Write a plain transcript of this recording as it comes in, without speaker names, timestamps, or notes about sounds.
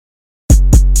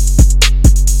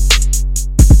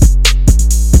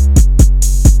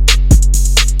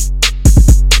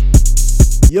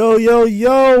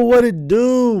Yo, what it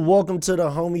do? Welcome to the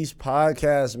Homies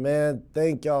Podcast, man.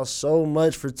 Thank y'all so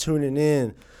much for tuning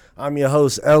in. I'm your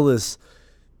host, Ellis.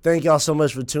 Thank y'all so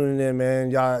much for tuning in,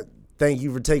 man. Y'all, thank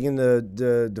you for taking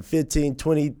the 15,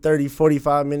 20, 30,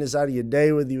 45 minutes out of your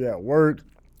day, whether you at work,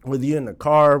 whether you in the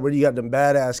car, whether you got them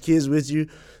badass kids with you.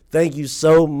 Thank you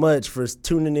so much for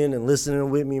tuning in and listening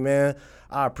with me, man.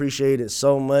 I appreciate it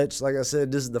so much. Like I said,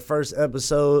 this is the first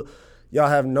episode. Y'all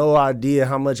have no idea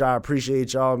how much I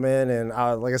appreciate y'all, man. And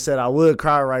like I said, I would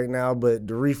cry right now, but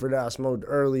the reefer that I smoked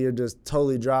earlier just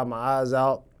totally dried my eyes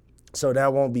out. So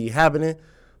that won't be happening.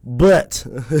 But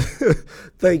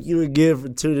thank you again for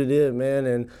tuning in, man.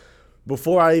 And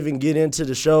before I even get into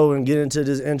the show and get into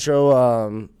this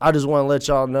intro, I just want to let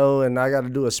y'all know, and I got to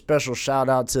do a special shout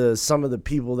out to some of the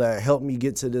people that helped me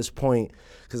get to this point,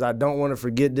 because I don't want to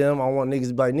forget them. I want niggas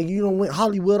to be like, nigga, you done went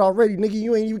Hollywood already. Nigga,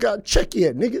 you ain't even got a check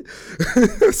yet, nigga.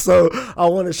 So I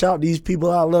want to shout these people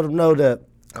out, let them know that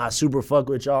I super fuck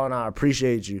with y'all and I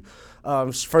appreciate you.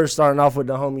 First starting off with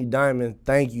the homie Diamond.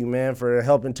 Thank you, man, for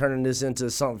helping turning this into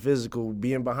something physical,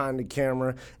 being behind the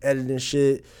camera, editing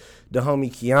shit. The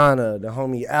homie Kiana, the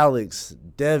homie Alex,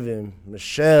 Devin,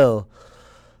 Michelle,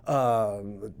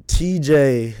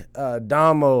 TJ,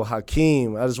 Damo,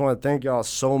 Hakeem. I just want to thank y'all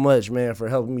so much, man, for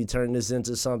helping me turn this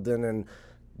into something. And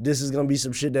this is going to be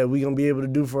some shit that we're going to be able to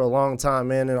do for a long time,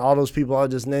 man. And all those people I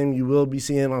just named, you will be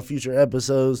seeing on future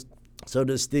episodes. So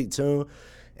just stick tuned.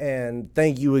 And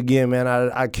thank you again, man.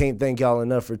 I can't thank y'all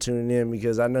enough for tuning in,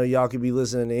 because I know y'all could be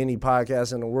listening to any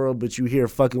podcast in the world, but you here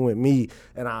fucking with me,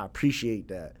 and I appreciate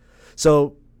that.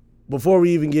 So before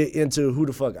we even get into who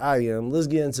the fuck I am, let's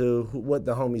get into what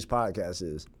the Homies Podcast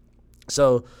is.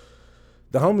 So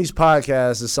the Homies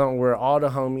Podcast is something where all the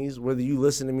homies, whether you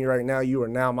listen to me right now, you are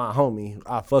now my homie.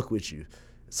 I fuck with you.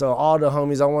 So all the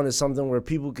homies, I wanted something where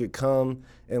people could come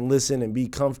and listen and be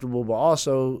comfortable, but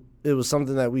also it was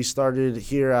something that we started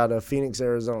here out of Phoenix,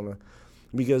 Arizona,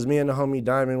 because me and the homie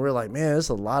Diamond, we're like, man, there's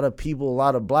a lot of people, a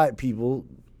lot of black people,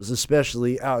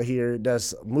 especially out here,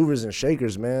 that's movers and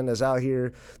shakers, man, that's out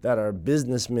here that are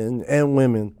businessmen and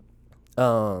women,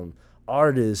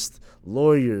 artists,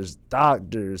 lawyers,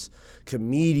 doctors,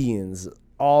 comedians,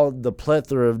 all the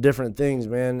plethora of different things,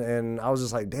 man. And I was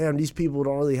just like, damn, these people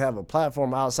don't really have a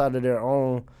platform outside of their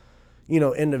own,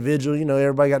 individual.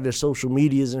 Everybody got their social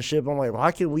medias and shit. I'm like,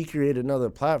 why can't we create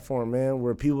another platform, man,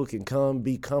 where people can come,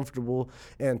 be comfortable,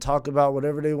 and talk about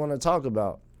whatever they want to talk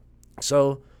about?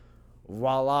 So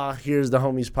voila, here's the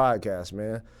Homies Podcast,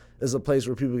 man. It's a place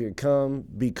where people can come,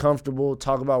 be comfortable,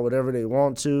 talk about whatever they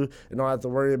want to, and don't have to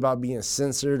worry about being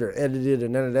censored or edited or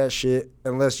none of that shit.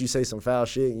 Unless you say some foul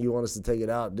shit and you want us to take it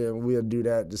out, then we'll do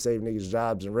that to save niggas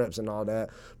jobs and reps and all that.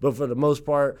 But for the most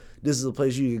part, this is a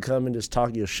place you can come and just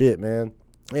talk your shit, man.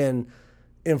 And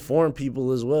inform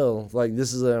people as well. Like,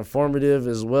 this is an informative,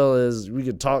 as well as we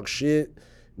could talk shit.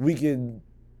 We could,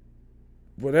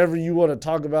 whatever you want to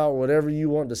talk about, whatever you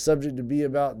want the subject to be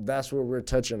about, that's what we're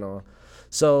touching on.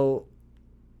 So,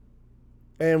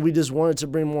 and we just wanted to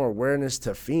bring more awareness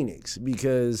to Phoenix,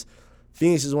 because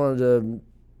Phoenix is one of the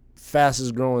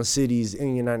fastest growing cities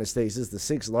in the United States. It's the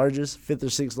fifth or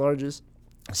sixth largest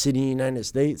city in the United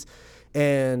States.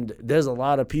 And there's a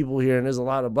lot of people here, and there's a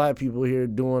lot of black people here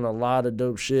doing a lot of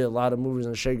dope shit, a lot of movers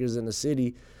and shakers in the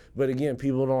city. But again,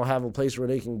 people don't have a place where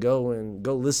they can go and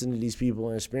go listen to these people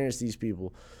and experience these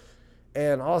people.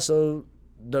 And also,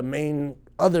 the main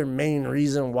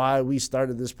reason why we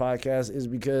started this podcast is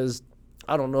because,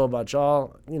 I don't know about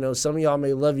y'all, some of y'all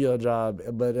may love your job,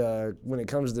 but when it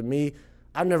comes to me,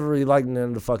 I've never really liked none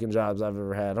of the fucking jobs I've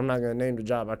ever had. I'm not going to name the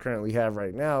job I currently have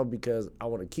right now, because I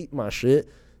want to keep my shit.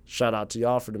 Shout out to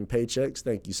y'all for them paychecks.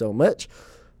 Thank you so much.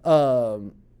 But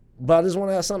I just want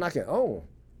to have something I can own.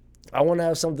 I want to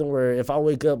have something where if I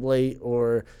wake up late,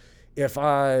 or if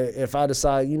I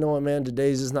decide, you know what, man,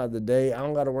 today's just not the day, I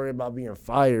don't got to worry about being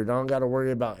fired. I don't got to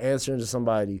worry about answering to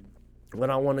somebody when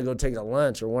I want to go take a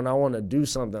lunch, or when I want to do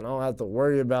something. I don't have to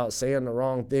worry about saying the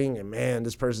wrong thing and, man,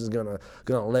 this person's gonna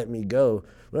let me go.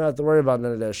 We don't have to worry about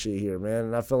none of that shit here, man.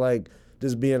 And I feel like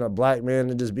just being a black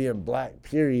man and just being black,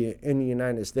 period, in the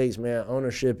United States, man,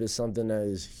 ownership is something that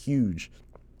is huge.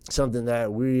 Something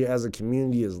that we as a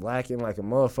community is lacking like a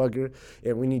motherfucker,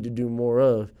 and we need to do more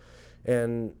of.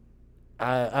 And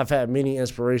I've had many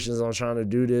inspirations on trying to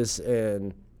do this,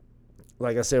 and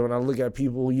like I said, when I look at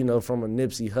people, from a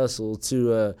Nipsey Hussle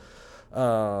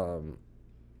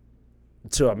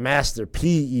to a Master P,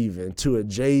 even to a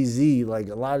Jay-Z, like,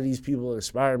 a lot of these people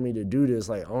inspire me to do this.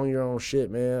 Like, own your own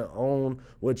shit, man. Own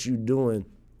what you doing.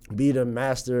 Be the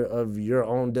master of your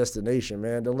own destination,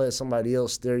 man. Don't let somebody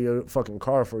else steer your fucking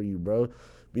car for you, bro,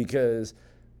 because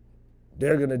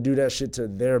they're going to do that shit to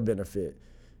their benefit.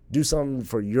 Do something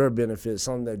for your benefit,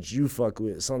 something that you fuck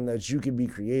with, something that you can be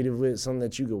creative with, something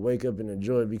that you can wake up and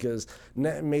enjoy, because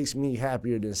that makes me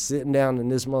happier than sitting down in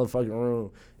this motherfucking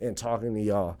room and talking to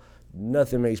y'all.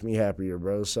 Nothing makes me happier,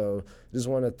 bro. So just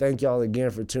want to thank y'all again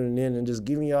for tuning in and just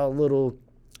giving y'all a little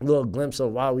glimpse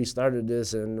of why we started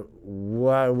this and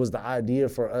why it was the idea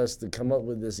for us to come up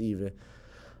with this even.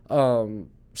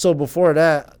 So before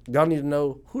that, y'all need to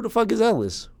know, who the fuck is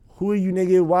Ellis? Who are you,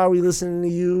 nigga? Why are we listening to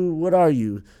you? What are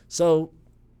you? So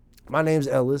my name's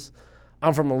Ellis.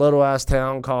 I'm from a little ass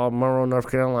town called Monroe,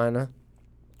 North Carolina.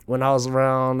 When I was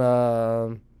around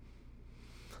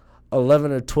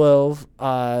 11 or 12,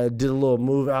 I did a little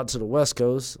move out to the West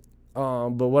Coast.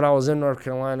 But when I was in North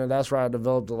Carolina, that's where I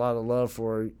developed a lot of love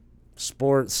for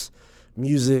sports,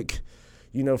 music.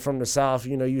 You know, from the South,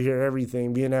 you know, you hear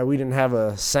everything. Being that we didn't have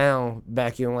a sound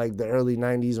back in like the early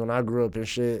 90s when I grew up and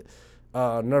shit,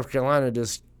 North Carolina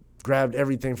just grabbed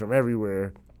everything from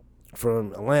everywhere.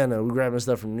 From Atlanta, we grabbing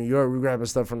stuff from New York, we grabbing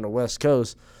stuff from the West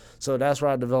Coast. So that's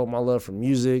where I developed my love for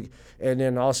music. And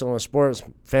then also in sports,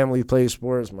 family played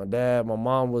sports. My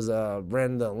mom was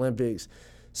ran the Olympics.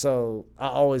 So I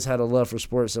always had a love for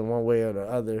sports in one way or the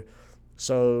other.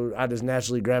 So I just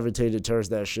naturally gravitated towards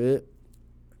that shit.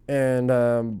 And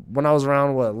when I was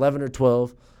around, 11 or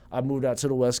 12, I moved out to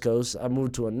the West Coast. I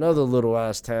moved to another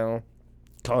little-ass town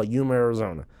called Yuma,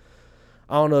 Arizona.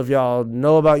 I don't know if y'all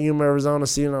know about Yuma, Arizona,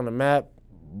 see it on the map,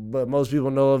 but most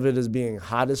people know of it as being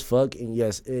hot as fuck. And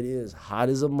yes, it is hot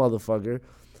as a motherfucker.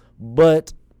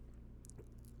 But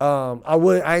I ain't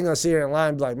gonna sit here and lie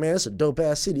and be like, man, it's a dope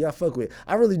ass city I fuck with.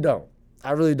 I really don't.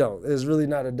 It's really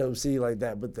not a dope city like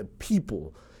that. But the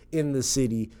people in the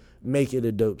city make it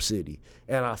a dope city.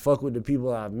 And I fuck with the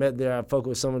people I've met there. I fuck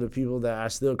with some of the people that I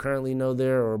still currently know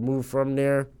there or moved from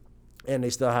there, and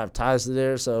they still have ties to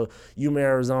there. So Yuma,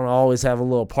 Arizona always have a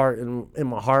little part in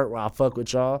my heart where I fuck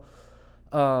with y'all.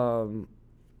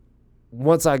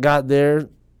 Once I got there,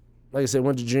 like I said,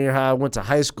 went to junior high, went to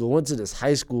high school, went to this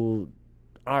high school.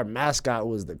 Our mascot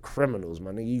was the Criminals,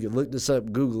 my nigga. You can look this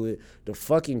up, Google it. The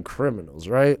fucking Criminals,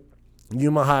 right?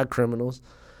 Yuma High Criminals.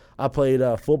 I played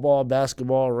football,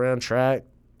 basketball, ran track.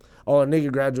 Oh, a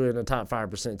nigga graduated in the top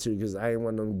 5% too, because I ain't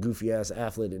one of them goofy-ass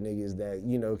athletic niggas that,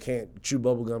 you know, can't chew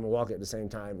bubblegum and walk at the same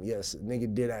time. Yes,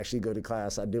 nigga did actually go to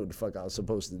class. I did what the fuck I was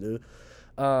supposed to do.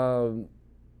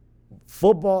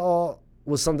 Football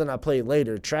was something I played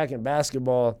later. Track and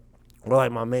basketball were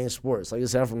like my main sports. Like I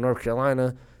said, I'm from North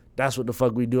Carolina. That's what the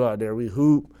fuck we do out there. We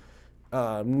hoop.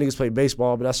 Niggas play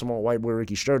baseball, but that's some old white boy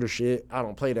Ricky Stroder shit. I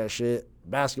don't play that shit.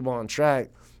 Basketball and track.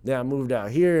 Then I moved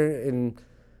out here, and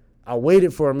I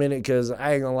waited for a minute because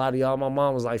I ain't gonna lie to y'all. My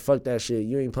mom was like, fuck that shit.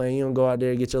 You ain't playing. You don't go out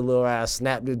there and get your little ass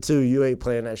snapped in two. You ain't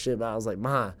playing that shit. But I was like,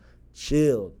 Ma,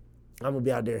 chill. I'm gonna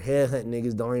be out there headhunting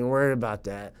niggas. Don't even worry about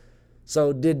that.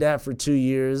 So did that for 2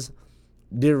 years.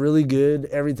 Did really good.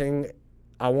 Everything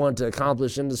I wanted to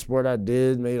accomplish in the sport I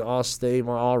did. Made all-state,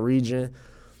 my all-region.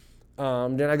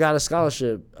 Then I got a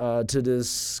scholarship to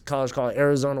this college called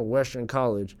Arizona Western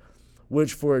College,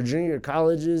 which for junior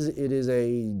colleges, it is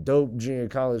a dope junior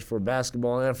college for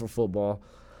basketball and for football.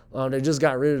 They just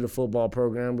got rid of the football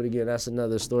program, but again, that's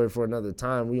another story for another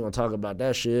time. We gonna talk about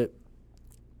that shit.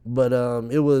 But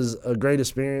it was a great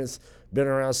experience. I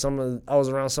was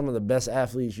around some of the best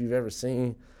athletes you've ever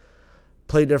seen.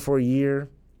 Played there for a year.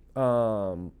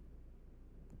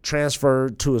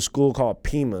 Transferred to a school called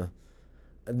Pima.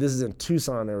 This is in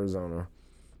Tucson, Arizona.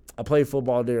 I play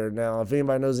football there now. If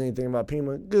anybody knows anything about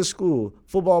Pima, good school.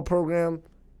 Football program,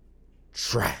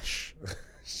 trash.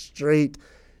 Straight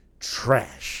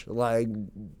trash. Like,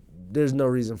 there's no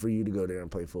reason for you to go there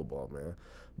and play football, man.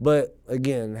 But,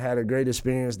 again, had a great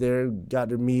experience there. Got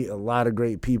to meet a lot of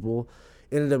great people.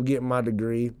 Ended up getting my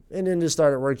degree. And then just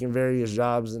started working various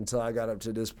jobs until I got up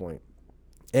to this point.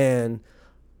 And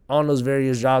on those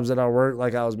various jobs that I worked,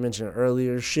 like I was mentioning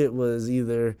earlier, shit was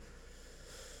either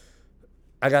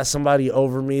I got somebody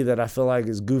over me that I feel like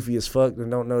is goofy as fuck and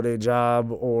don't know their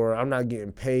job, or I'm not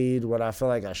getting paid what I feel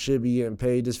like I should be getting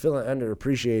paid, just feeling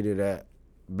underappreciated at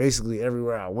basically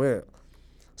everywhere I went.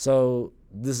 So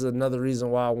this is another reason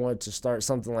why I wanted to start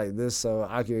something like this, so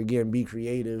I could, again, be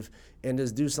creative and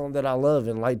just do something that I love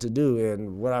and like to do.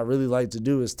 And what I really like to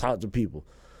do is talk to people.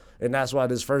 And that's why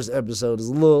this first episode is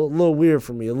a little weird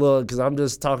for me, because I'm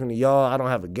just talking to y'all. I don't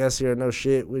have a guest here, no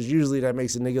shit, which usually that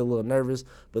makes a nigga a little nervous.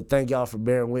 But thank y'all for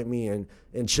bearing with me and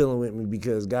chilling with me,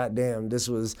 because goddamn, this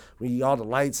was, when all the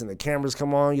lights and the cameras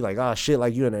come on, you like, oh shit,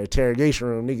 like you in an interrogation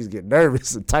room, niggas get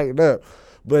nervous and tighten up.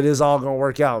 But it's all gonna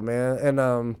work out, man.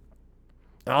 And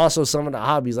And also some of the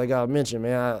hobbies, like I mentioned,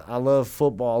 man, I love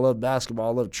football, I love basketball,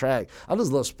 I love track. I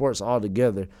just love sports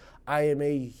altogether. I am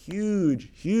a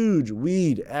huge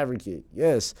weed advocate.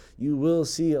 Yes, you will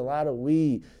see a lot of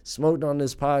weed smoked on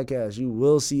this podcast. You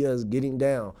will see us getting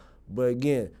down. But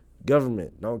again,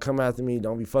 government, don't come after me.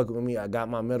 Don't be fucking with me. I got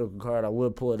my medical card. I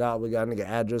will pull it out. We got a nigga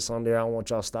address on there. I don't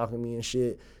want y'all stalking me and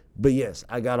shit. But yes,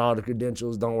 I got all the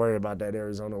credentials. Don't worry about that,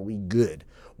 Arizona. We good.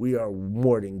 We are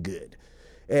more than good.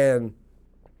 And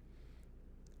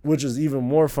which is even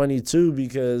more funny too,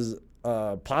 because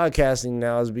podcasting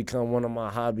now has become one of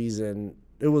my hobbies. And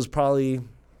it was probably,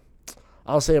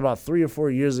 I'll say about 3 or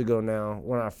 4 years ago now,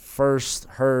 when I first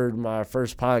heard my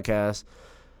first podcast.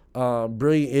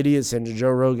 Brilliant Idiots and the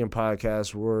Joe Rogan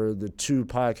podcast were the two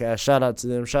podcasts. Shout out to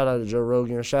them. Shout out to Joe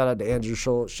Rogan. Shout out to Andrew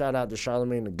Schultz. Shout out to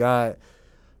Charlamagne the God.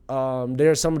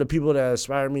 They're some of the people that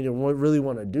inspired me to really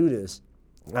want to do this.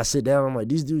 I sit down, I'm like,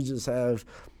 these dudes just have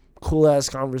cool-ass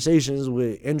conversations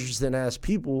with interesting-ass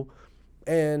people,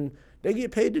 and they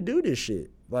get paid to do this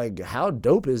shit. Like, how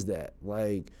dope is that?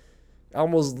 Like, I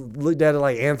almost looked at it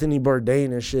like Anthony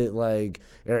Bourdain and shit, like,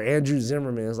 or Andrew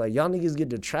Zimmerman. It's like, y'all niggas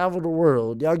get to travel the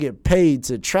world. Y'all get paid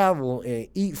to travel and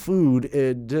eat food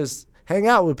and just hang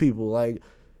out with people. Like,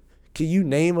 can you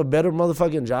name a better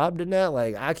motherfucking job than that?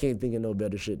 Like, I can't think of no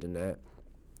better shit than that.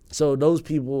 So those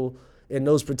people in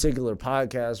those particular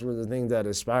podcasts were the things that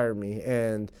inspired me.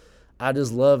 And I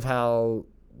just love how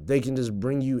they can just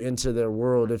bring you into their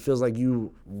world. It feels like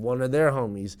you one of their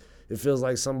homies. It feels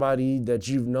like somebody that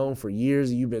you've known for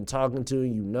years, you've been talking to,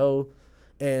 and you know,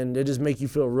 and it just make you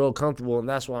feel real comfortable. And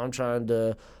that's what I'm trying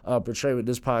to portray with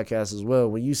this podcast as well.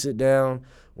 When you sit down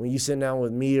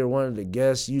with me or one of the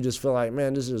guests, you just feel like,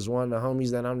 man, this is one of the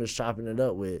homies that I'm just chopping it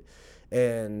up with.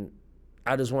 And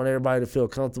I just want everybody to feel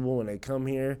comfortable when they come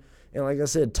here. And like I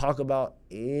said, talk about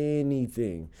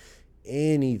anything.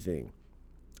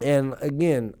 And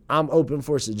again, I'm open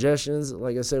for suggestions.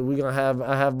 Like I said, I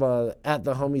have at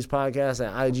the homies podcast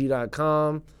at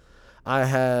IG.com. I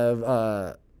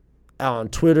have on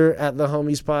Twitter at the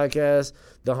homies podcast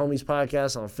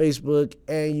on Facebook,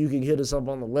 and you can hit us up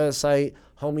on the website,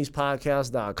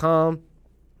 homiespodcast.com.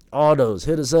 All those,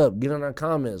 hit us up, get in our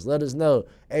comments, let us know,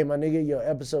 hey, my nigga, your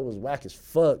episode was whack as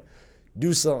fuck.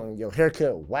 Do something. Your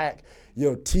haircut whack.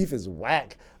 Your teeth is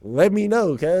whack. Let me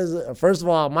know, cuz first of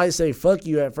all, I might say fuck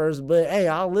you at first, but hey,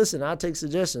 I'll listen. I'll take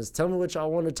suggestions. Tell me what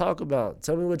y'all want to talk about.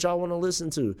 Tell me what y'all want to listen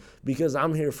to, because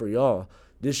I'm here for y'all.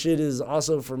 This shit is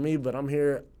also for me, but I'm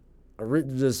here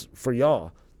just for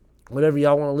y'all. Whatever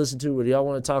y'all want to listen to, what y'all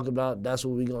want to talk about, that's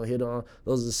what we're going to hit on.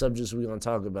 Those are the subjects we're going to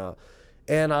talk about.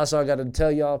 And also, I got to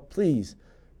tell y'all, please,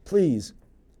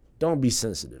 don't be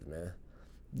sensitive, man.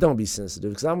 Don't be sensitive,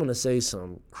 because I'm going to say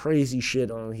some crazy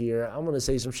shit on here. I'm going to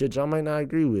say some shit y'all might not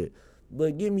agree with.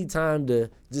 But give me time to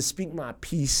just speak my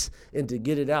piece and to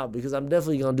get it out, because I'm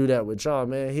definitely going to do that with y'all,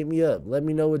 man. Hit me up. Let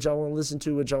me know what y'all want to listen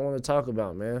to, what y'all want to talk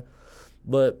about, man.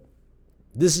 But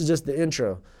this is just the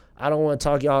intro. I don't want to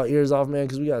talk y'all ears off, man,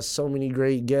 because we got so many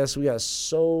great guests. We got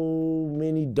so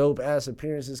many dope-ass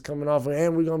appearances coming off,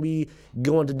 and we're going to be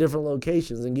going to different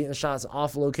locations and getting shots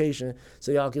off location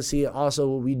so y'all can see also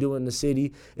what we do in the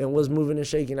city and what's moving and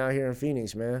shaking out here in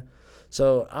Phoenix, man.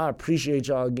 So I appreciate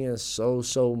y'all again so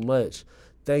much.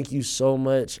 Thank you so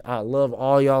much. I love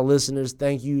all y'all listeners.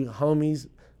 Thank you, homies.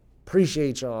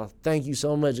 Appreciate y'all. Thank you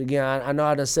so much. Again, I know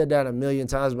I done said that a million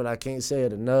times, but I can't say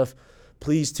it enough.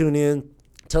 Please tune in.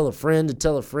 Tell a friend to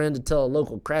tell a friend to tell a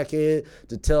local crackhead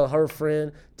to tell her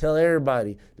friend. Tell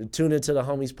everybody to tune into the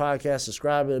Homies Podcast.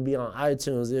 Subscribe. It'll be on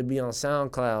iTunes. It'll be on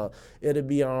SoundCloud. It'll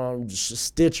be on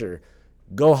Stitcher.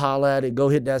 Go holla at it. Go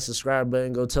hit that subscribe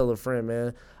button. Go tell a friend,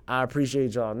 man. I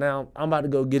appreciate y'all. Now, I'm about to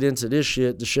go get into this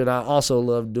shit, the shit I also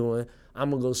love doing.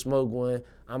 I'm going to go smoke one.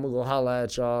 I'm going to go holla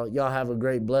at y'all. Y'all have a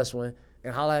great, blessed one.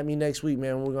 And holla at me next week,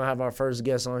 man. We're going to have our first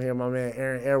guest on here, my man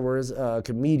Aaron Edwards,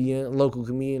 comedian, local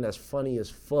comedian that's funny as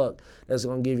fuck. That's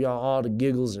going to give y'all all the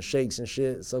giggles and shakes and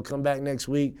shit. So come back next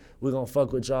week. We're going to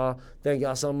fuck with y'all. Thank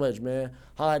y'all so much, man.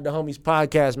 Holla at the Homies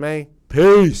Podcast, man.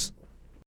 Peace.